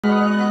You know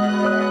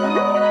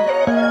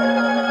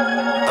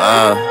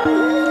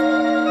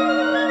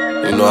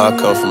I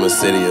come from a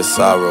city of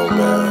sorrow,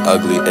 man.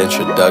 Ugly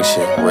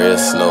introduction, red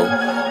snow,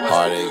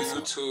 heartache.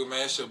 YouTube,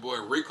 man, it's your boy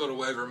Rico the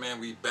Waver,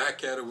 man. We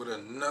back at it with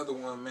another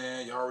one,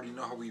 man. Y'all already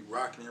know how we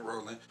rocking and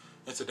rolling.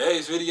 In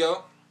today's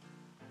video,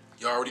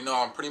 y'all already know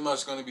I'm pretty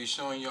much going to be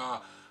showing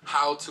y'all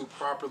how to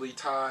properly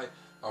tie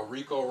a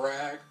Rico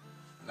rag.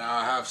 Now,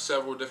 I have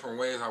several different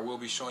ways I will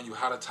be showing you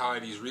how to tie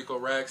these Rico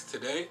rags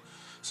today,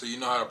 so you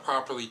know how to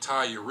properly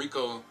tie your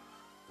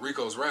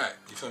Rico's rag.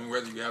 You feel me?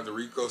 Whether you have the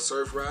Rico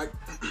Surf rag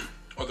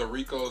or the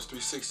Rico's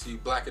 360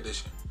 Black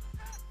Edition.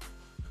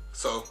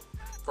 So,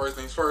 first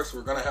things first,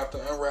 we're gonna have to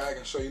unrag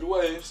and show you the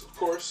waves, of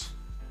course.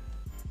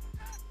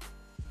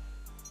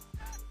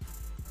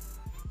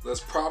 Let's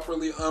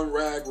properly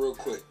unrag real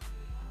quick.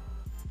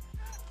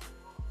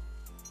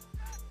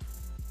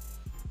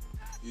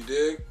 You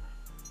dig?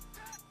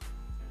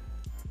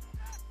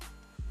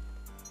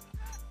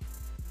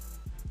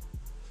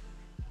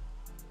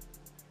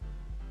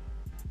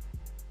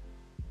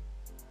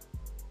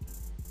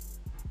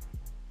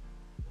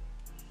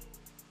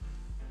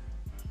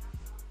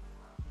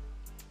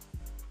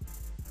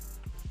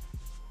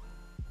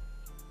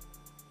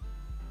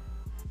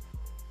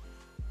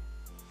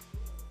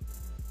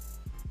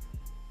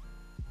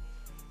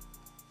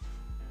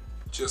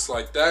 Just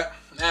like that.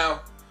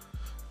 Now,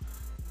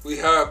 we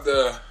have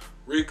the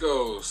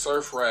Rico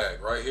Surf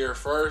Rag right here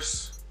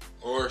first,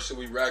 or should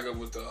we rag up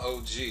with the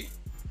OG?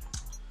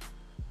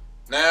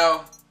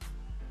 Now,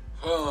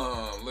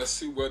 let's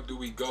see, what do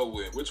we go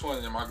with? Which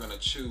one am I gonna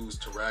choose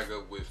to rag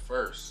up with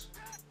first?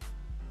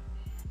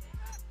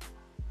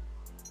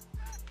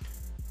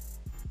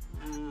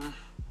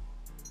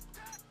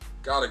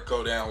 Gotta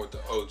go down with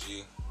the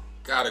OG.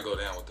 Gotta go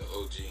down with the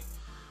OG.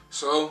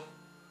 So,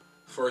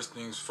 first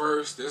things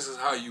first, this is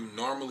how you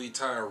normally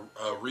tie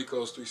a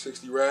Rico's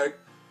 360 rag,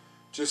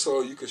 just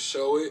so you could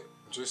show it,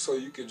 just so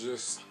you could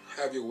just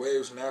have your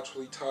waves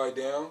naturally tied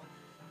down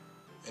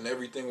and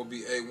everything will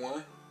be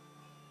A1.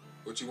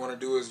 What you want to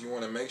do is you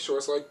want to make sure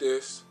it's like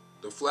this.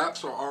 The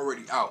flaps are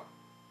already out.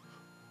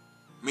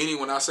 Meaning,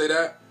 when I say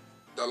that,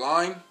 the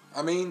line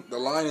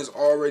is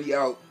already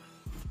out.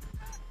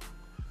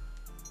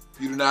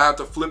 You do not have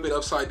to flip it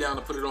upside down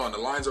to put it on. The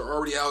lines are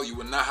already out. You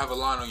will not have a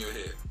line on your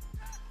head.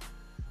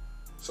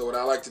 So what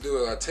I like to do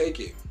is I take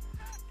it,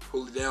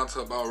 pull it down to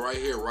about right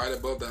here, right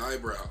above the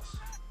eyebrows.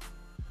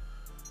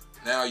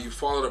 Now you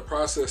follow the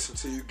process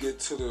until you get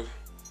to the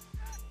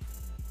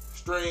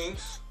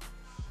strings,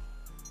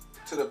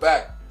 to the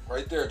back,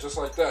 right there, just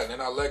like that. And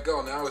then I let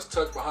go. Now it's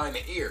tucked behind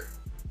the ear.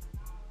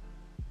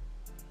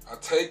 I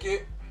take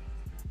it,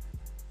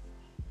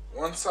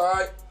 one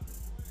side,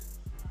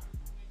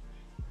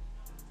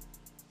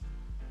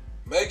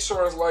 make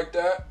sure it's like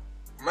that.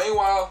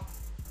 Meanwhile,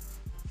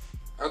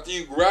 after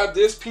you grab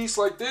this piece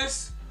like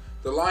this,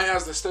 the line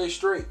has to stay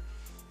straight.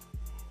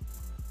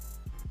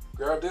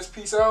 Grab this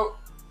piece out.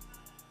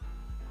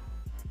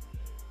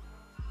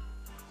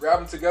 Grab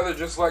them together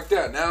just like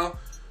that. Now,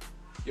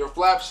 your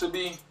flap should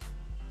be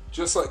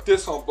just like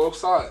this on both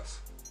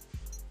sides.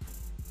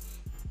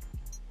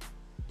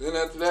 Then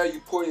after that, you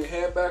pull your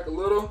hand back a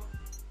little.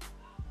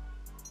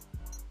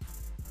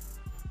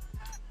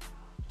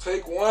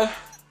 Take one.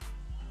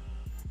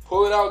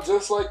 Pull it out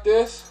just like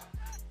this.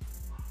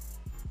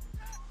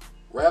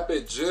 Wrap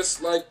it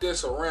just like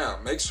this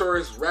around. Make sure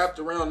it's wrapped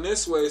around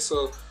this way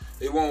so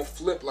it won't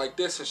flip like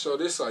this and show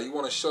this side. You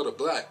want to show the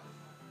black.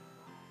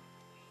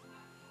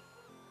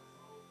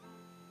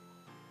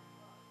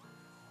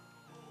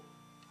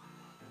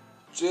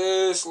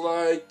 Just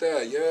like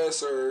that. Yes,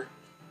 sir.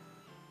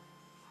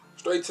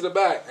 Straight to the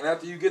back. And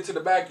after you get to the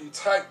back, you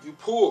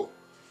pull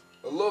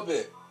a little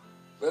bit.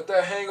 Let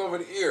that hang over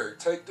the ear.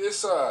 Take this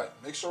side.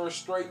 Make sure it's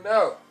straightened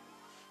out.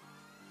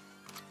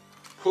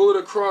 Pull it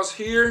across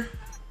here.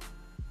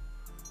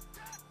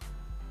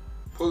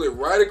 Pull it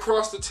right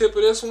across the tip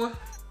of this one.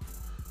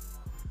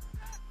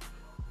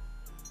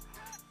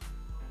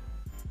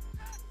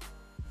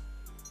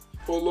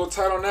 Pull a little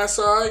tight on that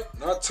side.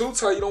 Not too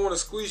tight, you don't want to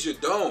squeeze your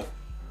dome.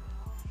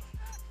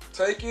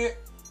 Take it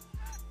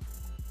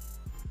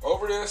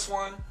over this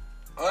one,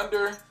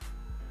 under,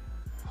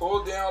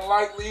 pull down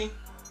lightly.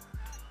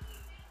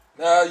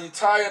 Now you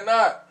tie a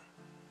knot.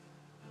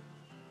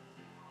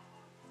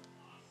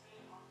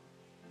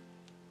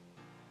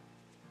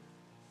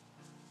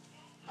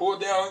 Pull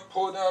down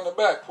the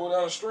back, pull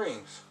down the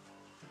strings.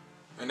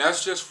 And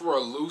that's just for a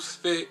loose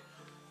fit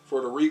for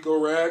the Rico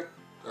rag.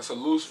 That's a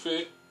loose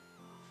fit.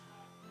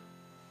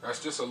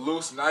 That's just a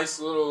loose,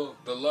 nice little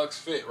deluxe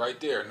fit right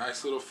there.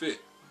 Nice little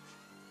fit.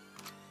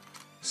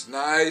 It's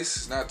nice,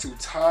 it's not too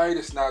tight,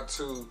 it's not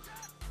too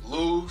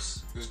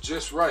loose. It's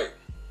just right.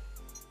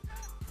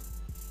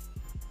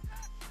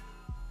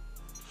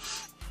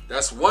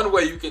 That's one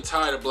way you can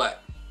tie the black.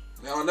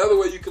 Now another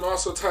way you can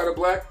also tie the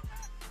black,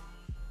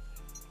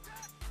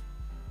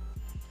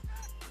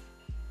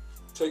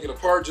 take it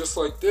apart just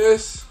like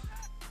this.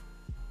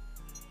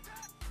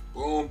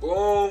 Boom,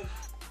 boom,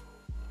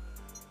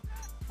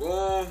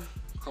 boom.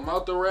 Come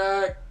out the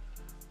rag.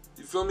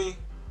 You feel me?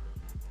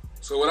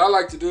 So what I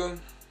like to do,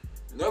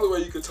 another way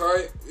you could tie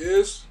it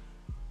is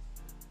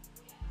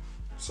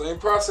same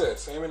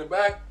process. Same in the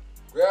back.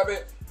 Grab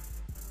it.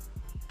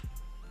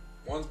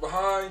 One's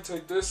behind.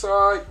 Take this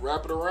side.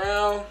 Wrap it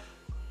around.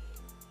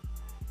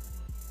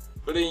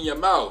 Put it in your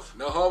mouth.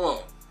 No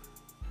homo.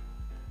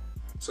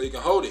 So you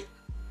can hold it.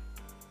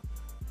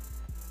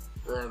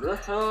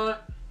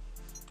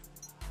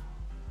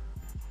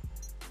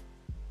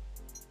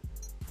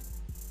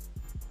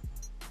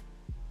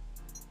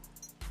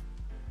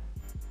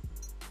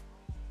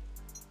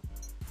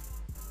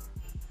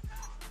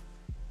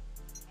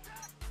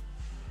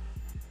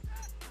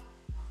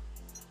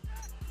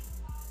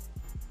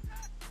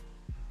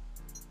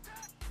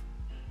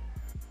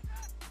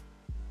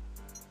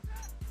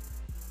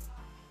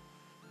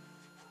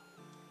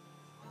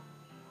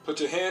 Put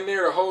your hand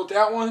there to hold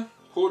that one.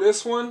 Pull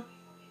this one.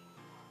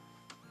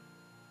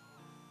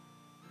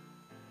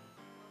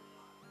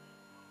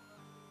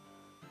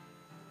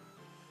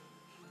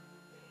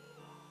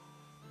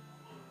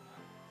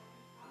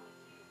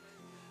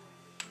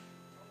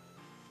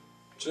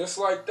 Just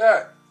like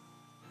that.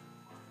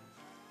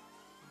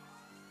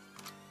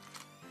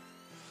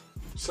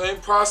 Same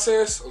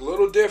process, a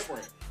little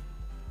different.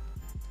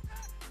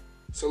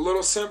 It's a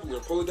little simpler.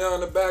 Pull it down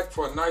in the back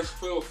for a nice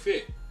full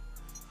fit.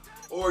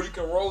 Or you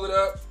can roll it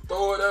up,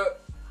 throw it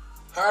up.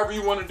 However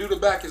you want to do the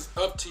back is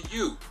up to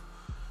you.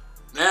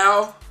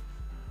 Now,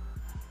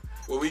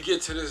 when we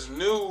get to this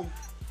new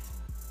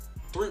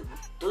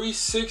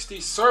 360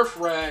 surf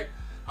rag,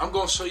 I'm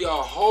going to show you a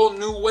whole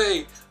new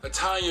way of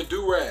tying your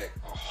do-rag.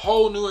 A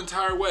whole new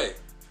entire way.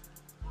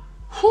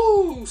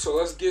 Whoo! So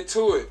let's get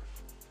to it.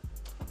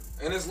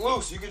 And it's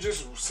loose. You can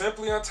just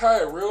simply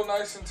untie it real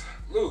nice and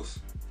loose.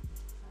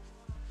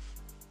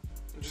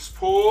 And just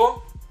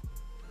pull.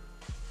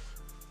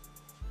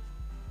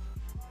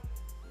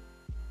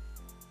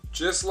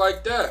 Just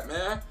like that,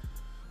 man.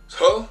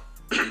 So,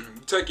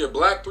 you take your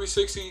black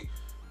 360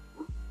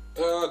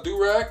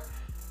 do-rag,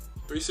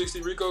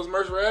 360 Rico's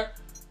merch rag.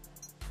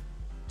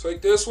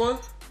 Take this one.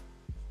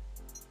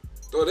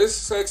 Throw this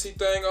sexy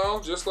thing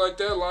on, just like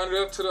that. Line it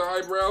up to the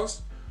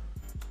eyebrows.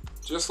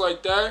 Just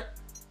like that.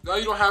 No,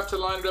 you don't have to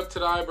line it up to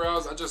the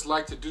eyebrows. I just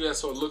like to do that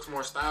so it looks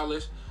more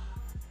stylish.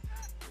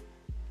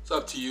 It's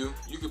up to you.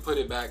 You can put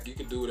it back. You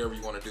can do whatever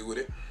you want to do with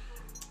it.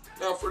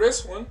 Now for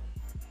this one,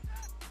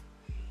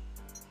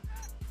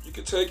 you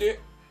can take it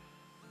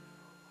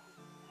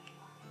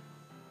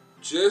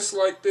just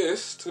like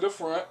this to the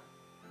front.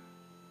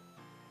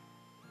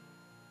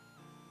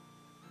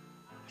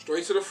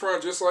 Straight to the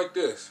front, just like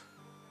this.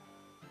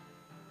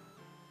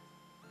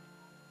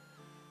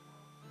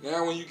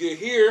 Now when you get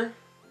here,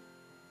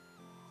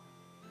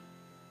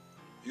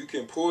 you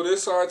can pull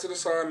this side to the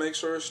side, make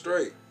sure it's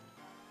straight.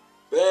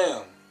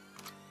 Bam.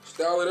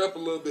 Style it up a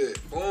little bit.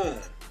 Boom.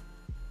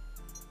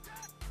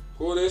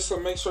 Pull this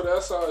and make sure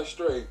that side is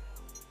straight.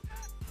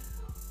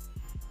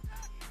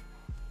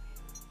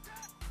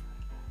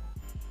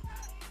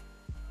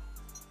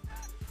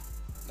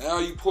 Now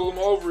you pull them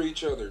over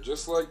each other,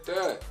 just like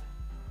that.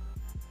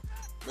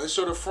 Make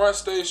sure the front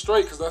stays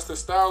straight, because that's the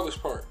stylish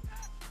part.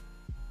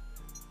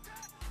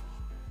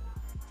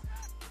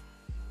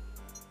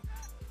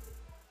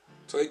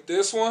 Take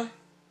this one,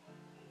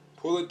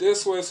 pull it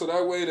this way, so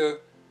that way the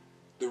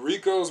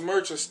Rico's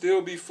merch will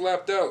still be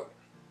flapped out.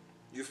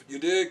 You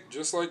dig?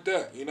 Just like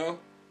that, you know?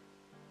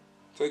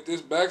 Take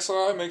this back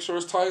side, make sure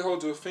it's tight,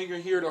 hold your finger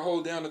here to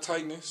hold down the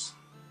tightness.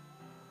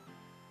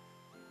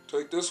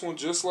 Take this one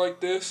just like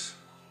this.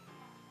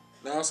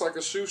 Now it's like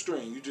a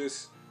shoestring. You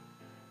just,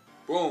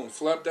 boom,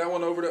 flap that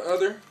one over the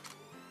other.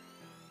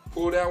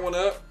 Pull that one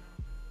up.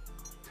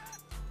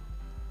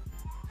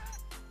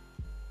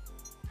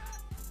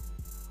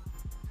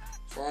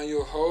 Find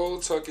your hole,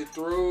 tuck it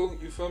through,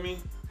 you feel me?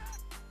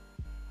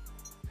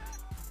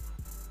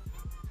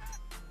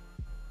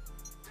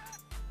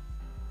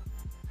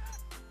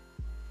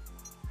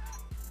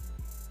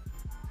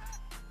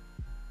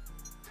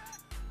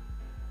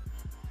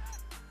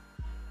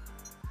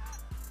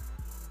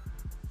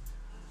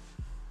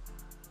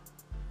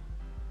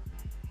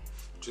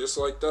 Just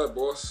like that,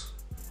 boss.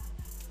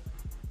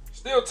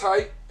 Still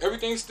tight.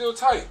 Everything's still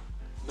tight.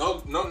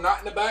 No knot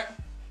in the back.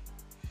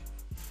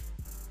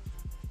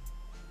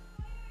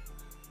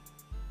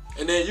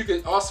 And then you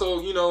can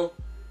also, you know,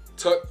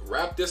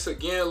 wrap this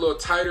again a little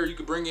tighter. You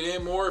can bring it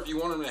in more. If you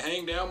want them to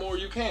hang down more,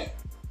 you can.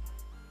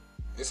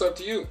 It's up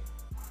to you.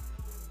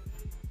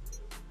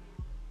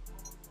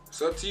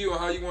 It's up to you on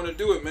how you want to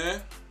do it,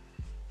 man.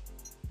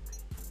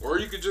 Or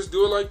you could just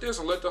do it like this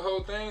and let the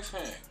whole thing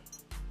hang.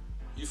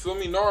 You feel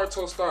me?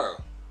 Naruto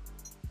style.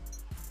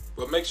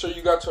 But make sure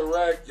you got your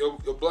rag, your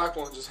black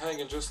one just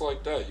hanging just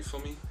like that. You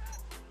feel me?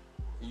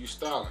 You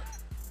styling.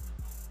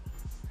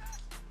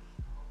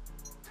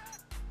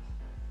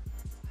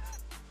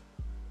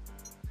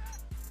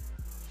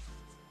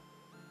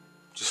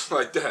 Just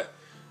like that.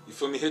 You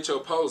feel me? Hit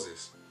your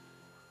poses.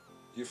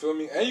 You feel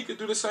me? And you could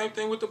do the same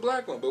thing with the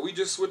black one. But we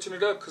just switching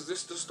it up because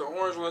this is the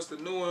orange one. It's the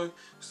new one.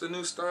 It's the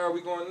new style.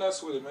 We going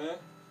nuts with it, man.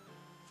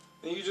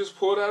 And you just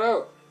pull that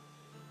out.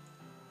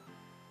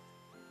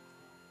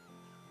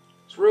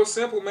 real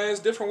simple, man. It's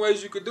different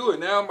ways you could do it.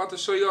 Now I'm about to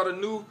show y'all the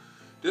new,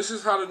 this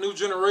is how the new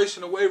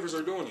generation of wavers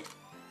are doing it.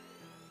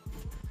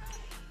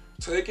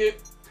 Take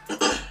it,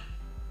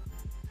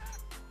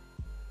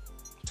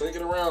 take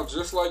it around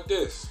just like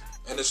this.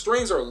 And the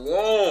strings are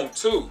long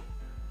too.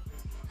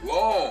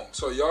 Long,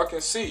 so y'all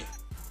can see.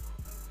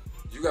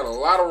 You got a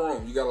lot of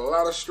room. You got a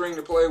lot of string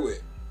to play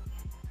with.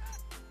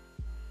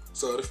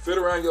 So to fit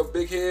around your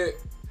big head,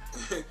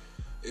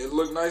 it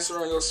look nicer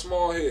on your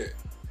small head.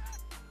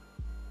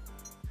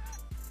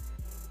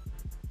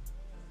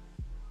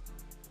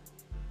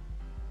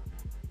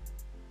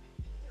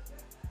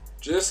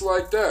 Just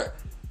like that.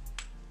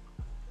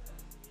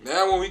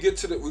 Now when we get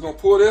to the, we're gonna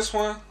pull this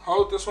one,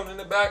 hold this one in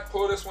the back,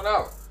 pull this one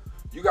out.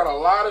 You got a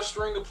lot of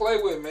string to play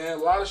with, man,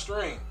 a lot of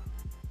string.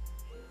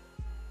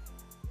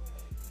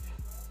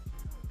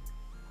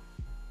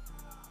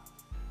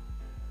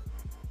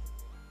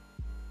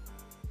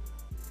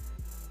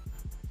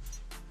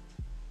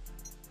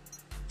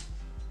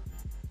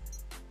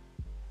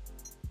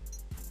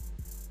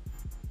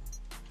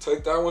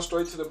 Take that one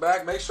straight to the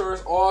back. Make sure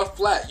it's all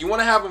flat. You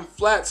want to have them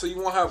flat so you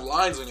won't have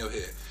lines on your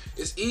head.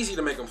 It's easy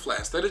to make them flat.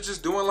 Instead of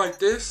just doing like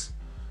this,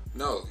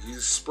 no, you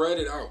spread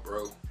it out,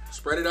 bro.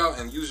 Spread it out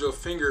and use your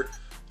finger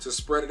to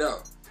spread it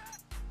out.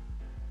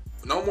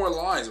 No more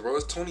lines, bro.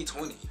 It's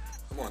 2020.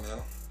 Come on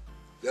now.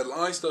 That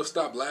line stuff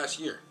stopped last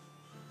year.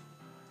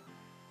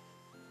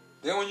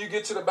 Then when you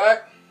get to the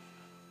back,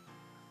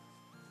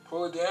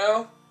 pull it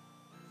down.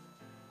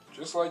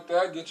 Just like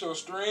that. Get your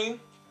string.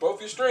 Both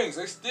your strings,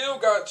 they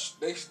still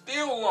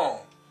long.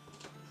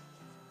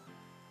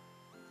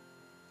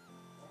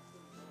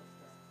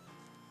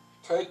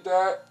 Take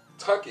that,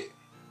 tuck it.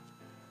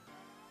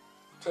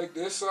 Take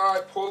this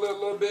side, pull it a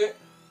little bit.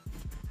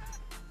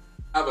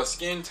 I have a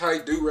skin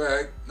tight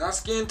do-rag. Not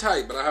skin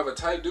tight, but I have a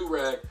tight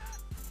do-rag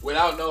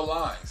without no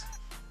lines.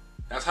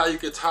 That's how you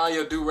could tie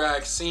your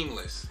do-rag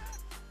seamless.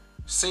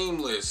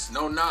 Seamless,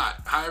 no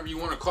knot, however you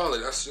want to call it.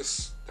 That's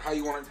just how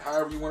you want to,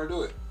 however you want to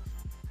do it.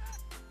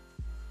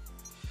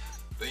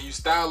 Then you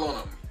style on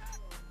them.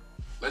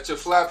 Let your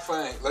flap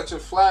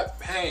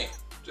hang.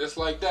 Just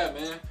like that,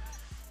 man.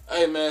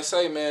 Hey, man,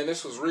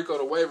 this was Rico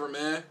the Waver,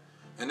 man.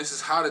 And this is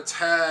how to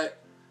tie,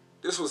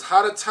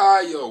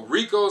 yo,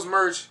 Rico's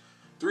merch,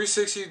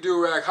 360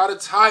 do-rag. How to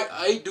tie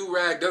a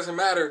do-rag, doesn't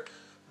matter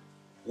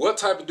what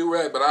type of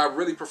do-rag, but I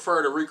really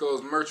prefer the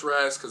Rico's merch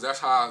rags, because that's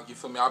how, you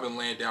feel me, I've been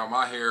laying down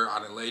my hair. I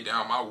done laid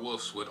down my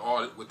woofs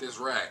with this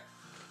rag.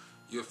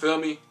 You feel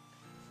me?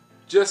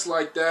 Just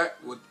like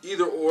that, with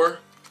either or.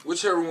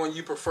 Whichever one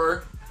you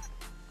prefer.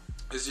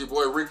 This is your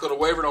boy Rico the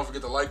Waver. Don't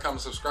forget to like,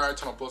 comment, subscribe,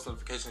 turn on post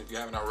notifications if you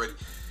haven't already.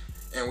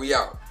 And we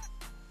out.